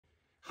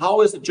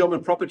How is the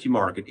German property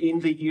market in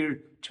the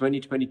year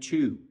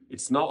 2022?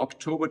 It's now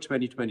October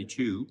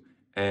 2022,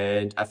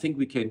 and I think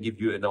we can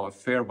give you now a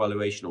fair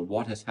valuation of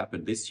what has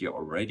happened this year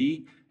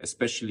already,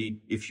 especially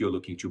if you're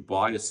looking to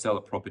buy or sell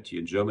a property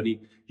in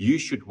Germany. You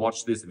should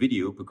watch this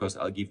video because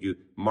I'll give you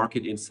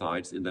market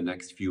insights in the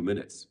next few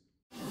minutes.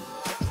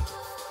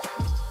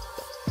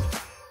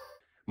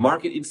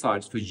 Market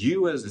insights for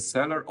you as a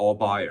seller or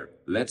buyer.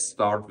 Let's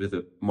start with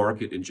the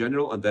market in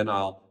general, and then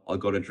I'll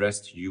go and address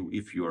to you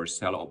if you are a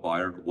seller or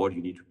buyer, what you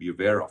need to be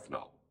aware of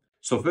now.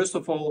 So first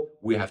of all,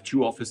 we have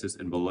two offices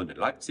in Berlin and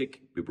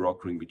Leipzig. We're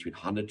brokering between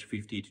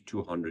 150 to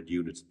 200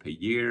 units per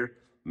year,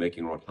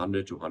 making around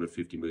 100 to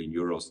 150 million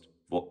euros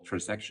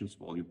transactions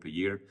volume per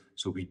year.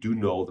 So we do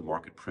know the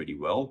market pretty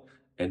well,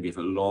 and we have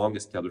a long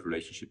established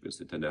relationship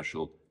with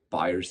international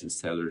buyers and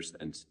sellers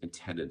and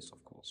tenants,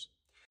 of course.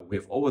 We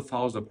have over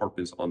 1,000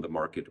 apartments on the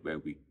market where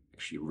we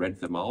actually rent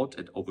them out,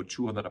 and over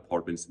 200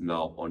 apartments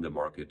now on the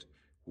market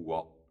who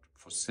are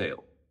for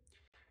sale.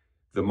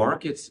 The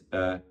market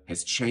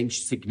has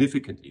changed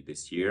significantly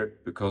this year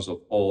because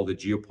of all the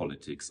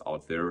geopolitics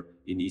out there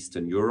in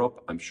Eastern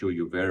Europe. I'm sure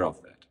you're aware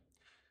of that.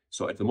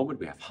 So at the moment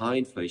we have high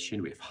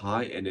inflation, we have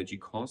high energy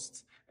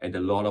costs, and a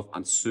lot of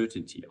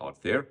uncertainty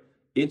out there.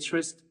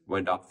 Interest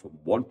went up from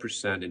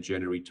 1% in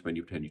January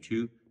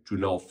 2022 to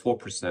now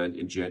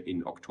 4%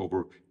 in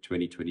October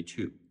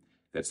 2022.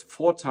 That's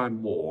 4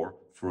 times more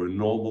for a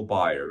normal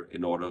buyer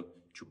in order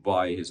to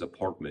buy his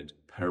apartment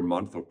per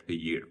month or per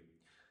year.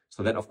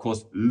 So that, of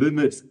course,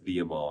 limits the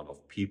amount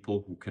of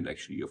people who can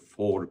actually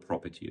afford a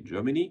property in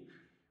Germany.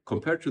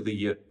 Compared to the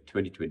year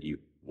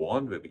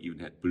 2021, where we even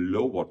had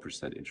below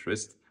 1%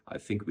 interest, I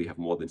think we have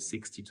more than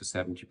 60 to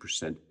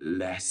 70%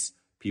 less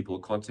people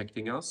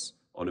contacting us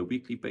on a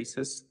weekly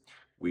basis.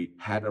 We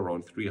had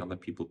around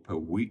 300 people per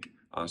week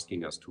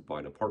asking us to buy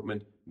an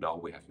apartment. Now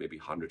we have maybe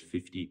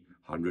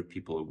 100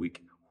 people a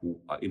week who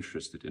are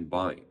interested in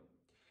buying.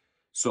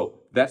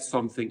 So that's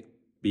something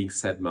being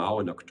said now.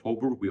 In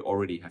October, we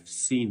already have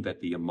seen that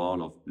the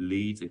amount of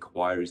leads,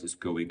 inquiries is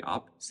going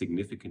up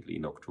significantly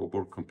in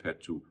October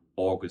compared to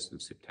August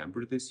and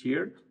September this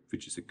year,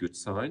 which is a good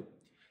sign.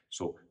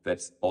 So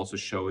that's also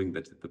showing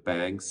that the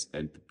banks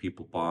and the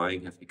people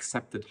buying have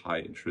accepted high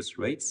interest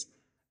rates.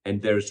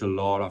 And there's a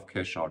lot of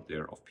cash out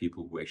there of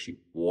people who actually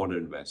want to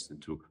invest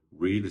into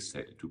real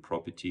estate, into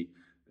property,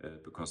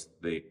 because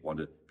they want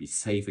to be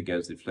safe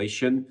against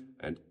inflation,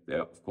 and they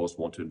of course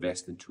want to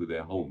invest into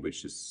their home,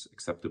 which is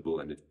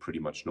acceptable and it's pretty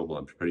much normal.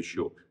 I'm pretty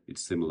sure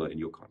it's similar in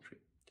your country.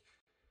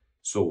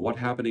 So what's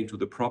happening to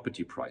the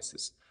property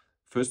prices?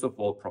 First of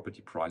all,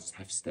 property prices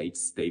have stayed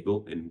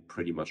stable in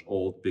pretty much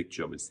all big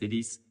German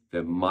cities.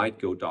 They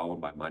might go down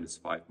by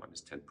 -5,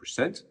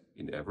 -10%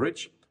 in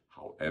average.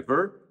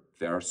 However,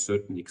 there are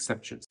certain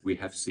exceptions. We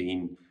have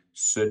seen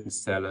certain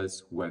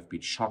sellers who have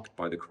been shocked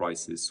by the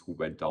crisis, who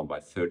went down by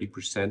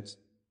 30%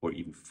 or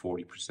even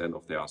 40%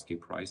 of their asking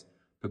price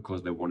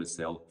because they want to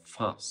sell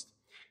fast.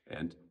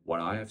 And what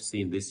I have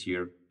seen this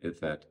year is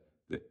that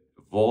the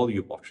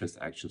volume of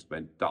transactions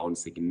went down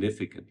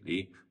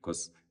significantly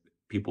because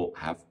people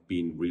have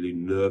been really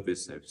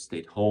nervous. They've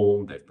stayed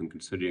home. They've been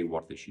considering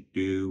what they should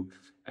do.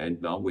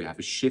 And now we have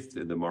a shift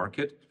in the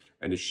market.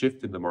 And a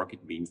shift in the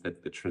market means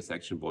that the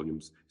transaction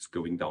volumes is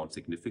going down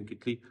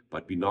significantly,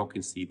 but we now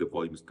can see the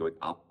volumes going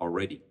up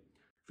already,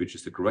 which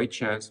is a great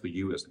chance for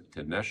you as an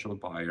international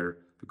buyer,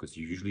 because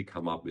you usually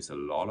come up with a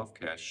lot of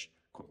cash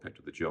compared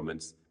to the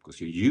Germans,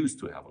 because you're used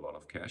to have a lot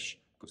of cash,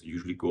 because you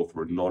usually go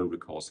for a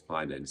non-recourse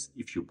finance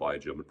if you buy a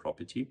German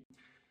property.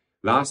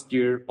 Last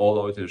year, all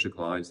our international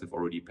clients have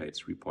already paid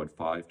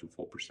 3.5 to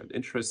 4%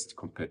 interest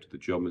compared to the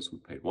Germans who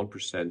paid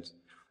 1%.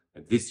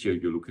 And this year,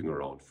 you're looking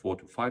around 4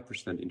 to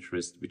 5%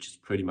 interest, which is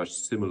pretty much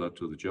similar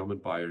to the German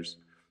buyers.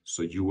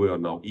 So you are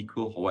now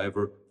equal.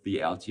 However, the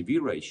LTV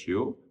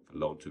ratio, the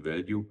loan to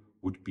value,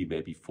 would be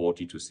maybe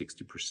 40 to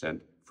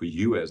 60% for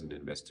you as an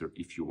investor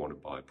if you want to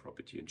buy a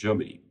property in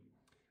Germany.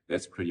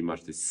 That's pretty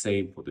much the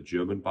same for the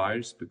German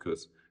buyers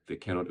because they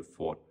cannot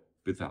afford,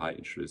 with a high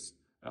interest,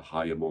 a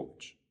higher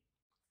mortgage.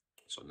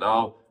 So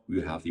now we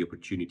have the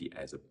opportunity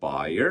as a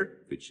buyer,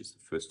 which is the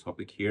first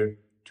topic here,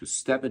 to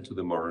step into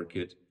the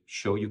market,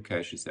 show you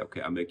cash and say,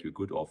 okay, I'll make you a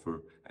good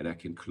offer and I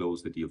can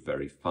close the deal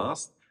very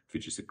fast,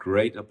 which is a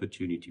great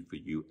opportunity for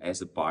you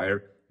as a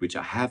buyer, which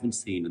I haven't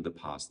seen in the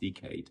past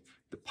decade.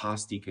 The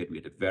past decade, we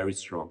had a very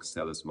strong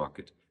sellers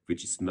market,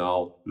 which is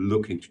now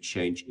looking to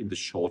change in the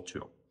short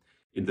term.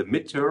 In the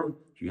midterm,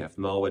 you have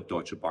now a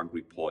Deutsche Bank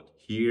report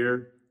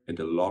here, and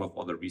a lot of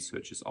other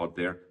researchers out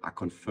there are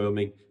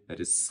confirming that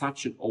it's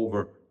such an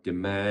over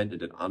demand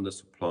and an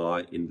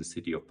undersupply in the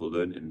city of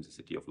Berlin and in the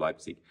city of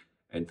Leipzig.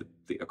 And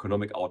the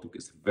economic outlook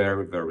is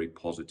very, very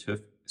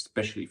positive,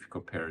 especially if you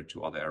compare it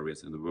to other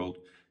areas in the world.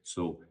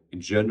 So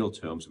in general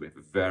terms, we have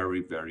a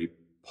very, very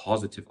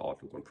positive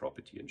outlook on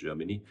property in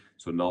Germany.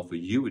 So now for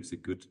you, it's a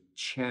good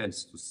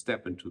chance to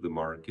step into the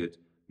market,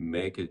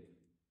 make a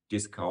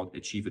discount,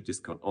 achieve a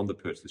discount on the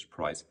purchase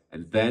price.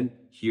 And then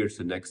here's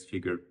the next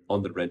figure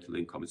on the rental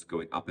income. It's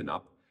going up and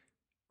up.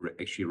 We're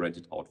actually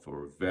rented out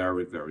for a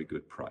very, very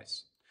good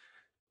price.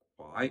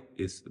 Why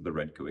is the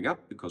rent going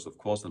up? Because of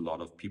course, a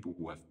lot of people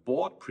who have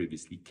bought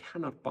previously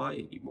cannot buy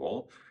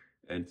anymore.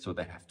 And so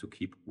they have to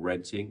keep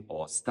renting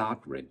or start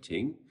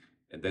renting.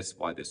 And that's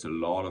why there's a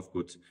lot of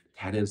good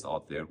tenants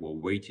out there who are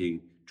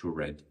waiting to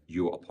rent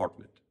your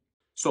apartment.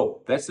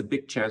 So that's a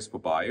big chance for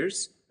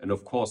buyers. And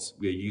of course,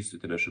 we are used to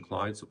international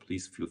clients, so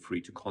please feel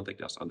free to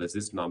contact us under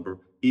this number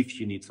if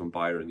you need some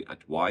buyer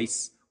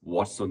advice,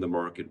 what's on the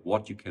market,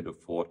 what you can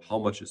afford, how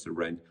much is the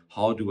rent,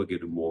 how do I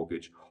get a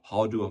mortgage,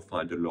 how do I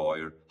find a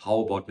lawyer,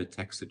 how about the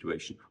tax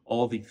situation,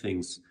 all these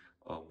things.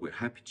 We're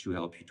happy to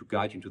help you, to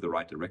guide you into the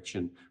right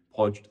direction,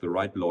 point you to the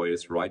right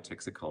lawyers, right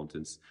tax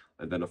accountants,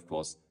 and then of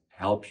course,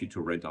 help you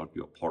to rent out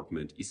your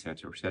apartment,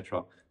 etc.,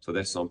 etc. So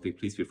that's something,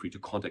 please feel free to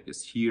contact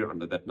us here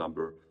under that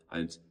number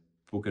and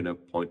book an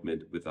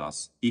appointment with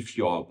us if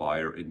you are a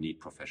buyer and need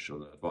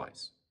professional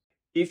advice.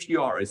 If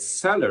you are a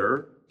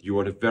seller, you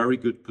are in a very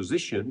good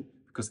position,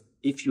 because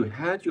if you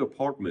had your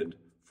apartment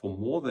for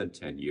more than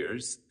 10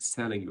 years,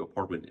 selling your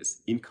apartment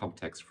is income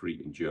tax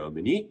free in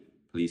Germany.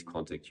 Please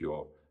contact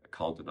your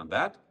accountant on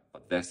that,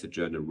 but that's the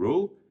general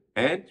rule.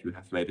 And you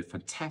have made a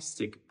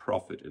fantastic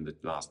profit in the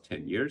last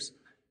 10 years.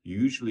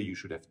 Usually you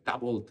should have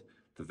doubled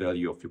the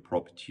value of your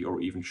property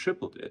or even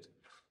tripled it.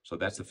 So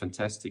that's a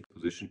fantastic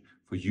position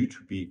for you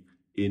to be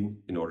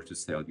in order to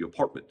sell your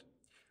apartment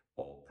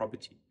or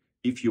property.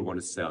 If you want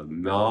to sell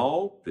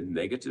now, the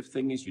negative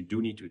thing is you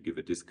do need to give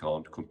a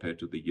discount compared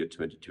to the year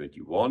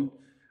 2021.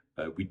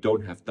 We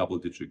don't have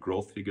double-digit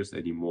growth figures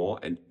anymore,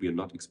 and we are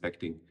not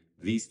expecting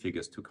these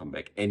figures to come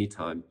back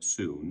anytime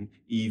soon,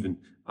 even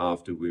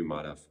after we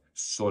might have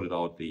sorted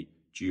out the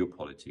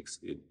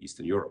geopolitics in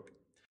Eastern Europe.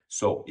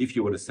 So if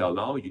you want to sell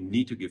now, you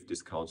need to give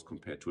discounts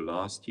compared to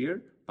last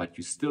year, but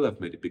you still have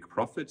made a big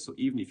profit. So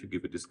even if you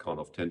give a discount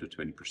of 10 to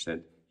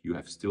 20%, you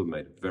have still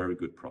made a very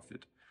good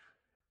profit.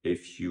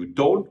 If you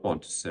don't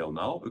want to sell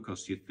now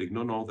because you think,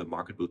 no, the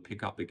market will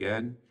pick up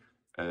again,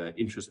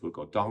 interest will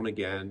go down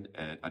again,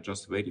 and I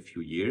just wait a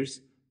few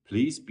years,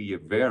 please be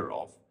aware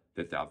of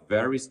that there are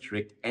very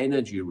strict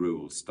energy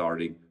rules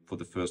starting for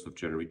the 1st of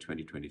January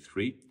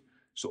 2023.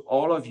 So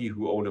all of you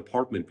who own an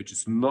apartment, which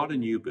is not a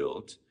new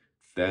build,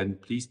 then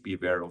please be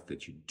aware of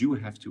that you do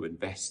have to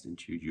invest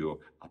into your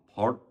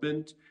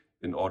apartment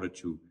in order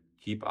to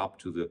keep up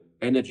to the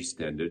energy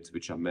standards,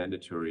 which are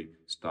mandatory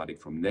starting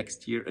from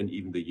next year, and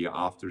even the year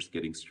after is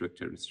getting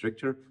stricter and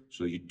stricter.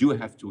 So you do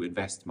have to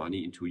invest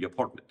money into your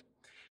apartment.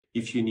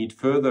 If you need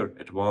further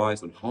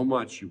advice on how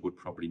much you would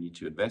probably need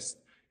to invest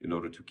in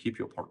order to keep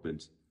your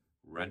apartment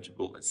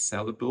rentable and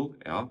sellable,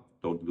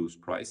 don't lose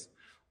price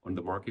on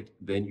the market,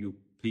 then you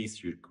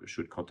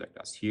should contact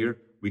us here.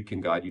 We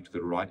can guide you to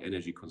the right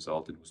energy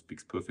consultant who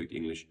speaks perfect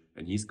English,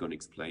 and he's going to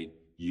explain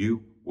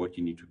you what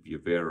you need to be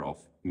aware of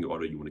in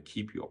order you want to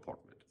keep your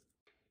apartment.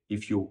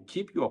 If you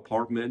keep your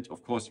apartment,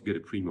 of course, you get a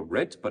premium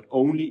rent, but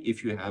only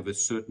if you have a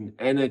certain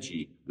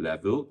energy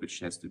level, which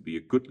has to be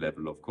a good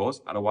level, of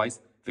course. Otherwise,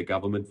 the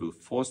government will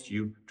force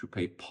you to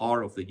pay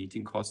part of the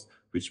heating costs,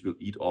 which will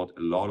eat out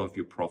a lot of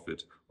your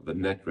profit or the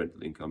net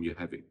rental income you're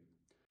having.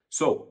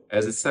 So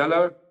as a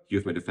seller,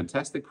 you've made a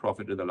fantastic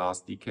profit in the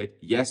last decade.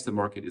 Yes, the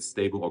market is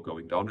stable or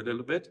going down a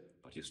little bit,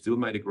 but you've still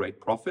made a great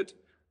profit.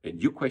 And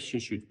your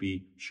question should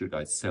be, should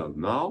I sell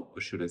now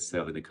or should I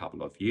sell in a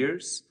couple of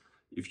years?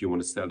 If you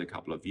want to sell in a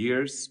couple of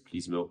years,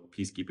 please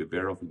keep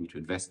aware of you need to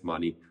invest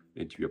money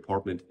into your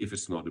apartment if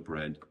it's not a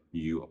brand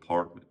new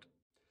apartment.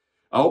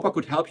 I hope I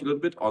could help you a little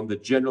bit on the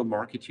general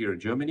market here in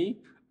Germany.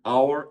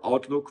 Our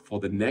outlook for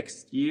the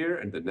next year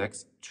and the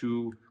next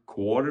 2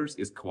 quarters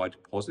is quite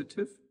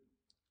positive.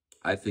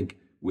 I think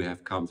we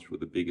have come through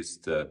the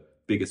biggest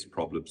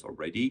problems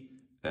already,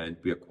 and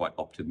we are quite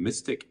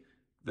optimistic.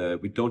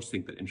 We don't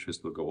think that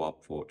interest will go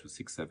up to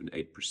 6, 7,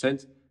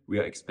 8%. We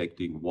are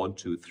expecting 1,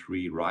 2,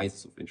 3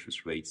 rises of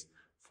interest rates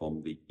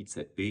from the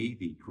EZB,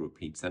 the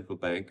European Central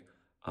Bank.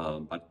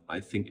 But I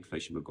think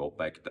inflation will go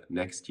back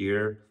next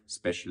year,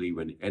 especially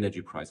when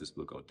energy prices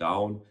will go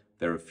down.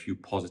 There are a few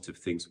positive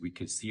things we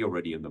can see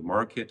already in the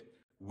market.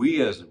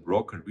 We as a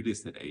broker and real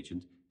estate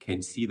agent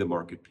can see the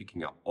market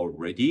picking up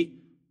already.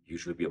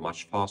 Usually be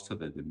much faster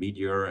than the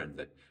media and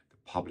the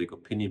public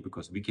opinion,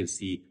 because we can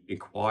see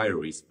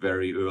inquiries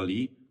very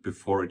early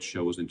before it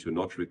shows into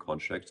notary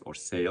contracts or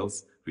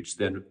sales, which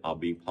then are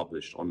being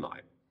published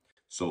online.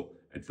 So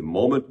at the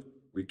moment,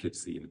 we could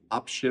see an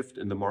upshift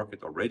in the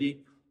market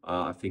already.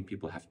 I think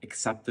people have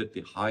accepted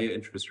the higher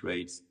interest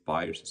rates,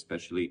 buyers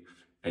especially.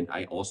 And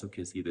I also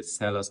can see that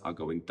sellers are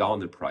going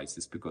down in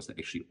prices because they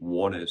actually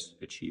want to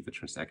achieve a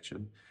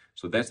transaction.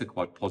 So that's a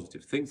quite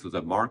positive thing. So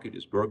the market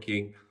is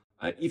working.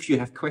 If you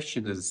have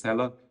questions as a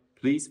seller,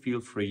 please feel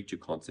free to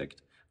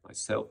contact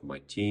myself, my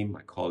team,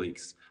 my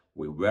colleagues.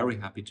 We're very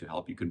happy to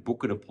help. You can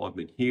book an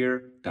appointment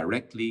here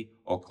directly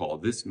or call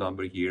this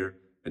number here.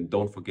 And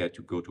don't forget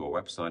to go to our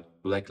website,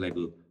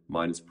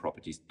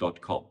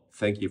 blacklabel-properties.com.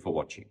 Thank you for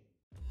watching.